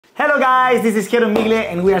Hello guys, this is Gero Migle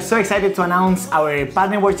and we are so excited to announce our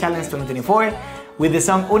Partnerwork Challenge 2024 with the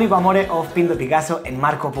song Unico Amore of Pinto Picasso and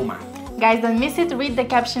Puma. Guys, don't miss it, read the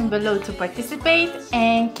caption below to participate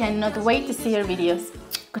and cannot wait to see your videos.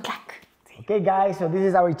 Good luck! Okay guys, so this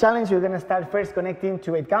is our challenge. We're gonna start first connecting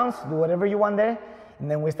to 8 counts, do whatever you want there,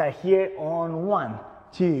 and then we start here on 1,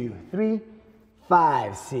 2, 3,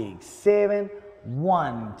 5, 6, 7,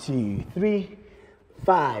 1, 2, 3,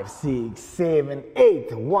 5, 6, 7,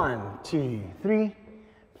 8, 1, 2, 3,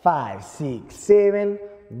 5, 6, 7,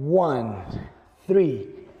 1, 3,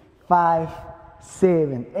 5,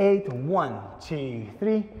 7, 8, 1, 2,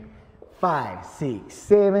 3, 5, 6,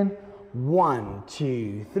 7, 1,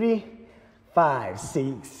 2, 3, 5,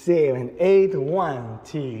 6, 7, 8, 1,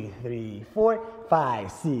 2, 3, 4,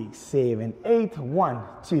 5, 6, 7, 8, 1,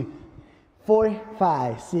 2, 4,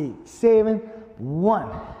 5, 6, 7, 1,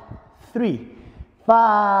 3,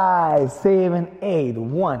 5, 7, 8,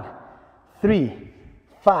 1, 3,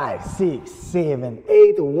 5, 6, 7,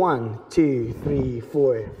 8, 1, 2, 3,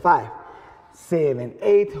 4, 5, 7,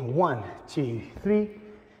 8, 1, 2, 3,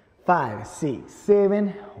 5, 6,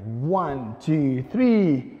 7, 1, 2,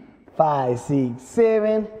 3, 5, 6,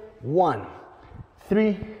 7, 1,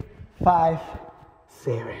 3, 5,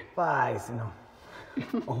 7, 5, no.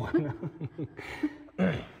 Oh, no.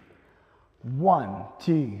 1,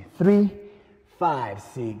 2, 3, 5,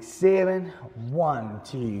 6, 7, 1,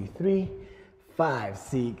 2, 3, 5,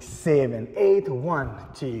 6, 7, 8, 1,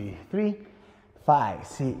 2, 3, 5,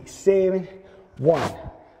 6, 7, 1,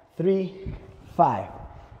 3, 5,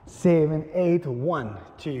 7, 8, 1,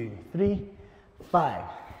 2, 3, 5,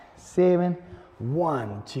 7,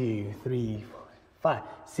 1, 2, 3, 5,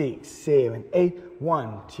 6, 7, 8,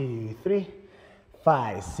 1, 2, 3,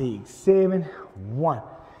 5, 6, 7, 1,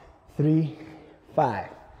 3, 5,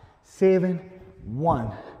 7,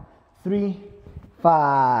 1, 3,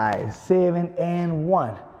 5, 7, and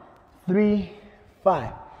 1, 3,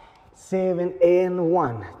 5, 7, and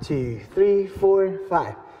 1, 2, 3, 4,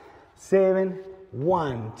 5, 7,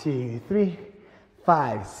 1, 2, 3,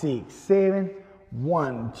 5, 6, 7,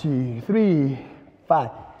 1, 2, 3,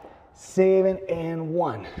 5, 7, and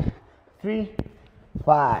 1, 3,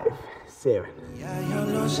 5, 7. Ya yo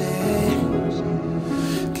lo sé,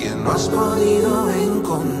 que no has podido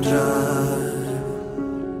encontrar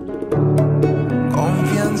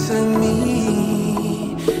confianza en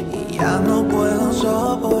mí y ya no puedo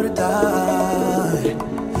soportar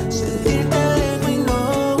sentirte lejos y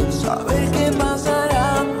no saber qué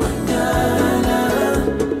pasará mañana.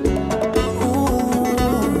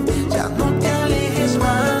 Ya no te alejes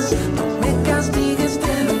más, no me castigues,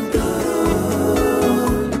 te lo imploro.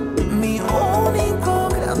 Mi único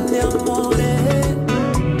grande amor,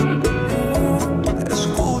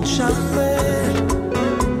 escúchame.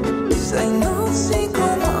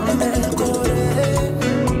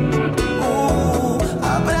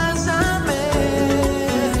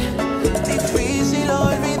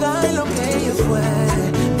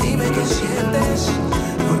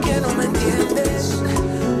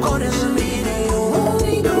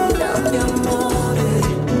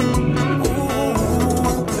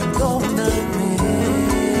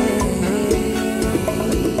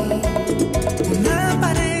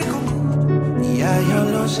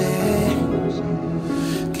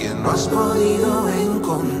 No has podido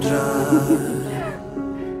encontrar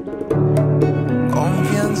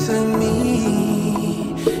confianza en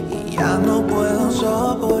mí y ya no puedo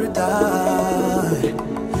soportar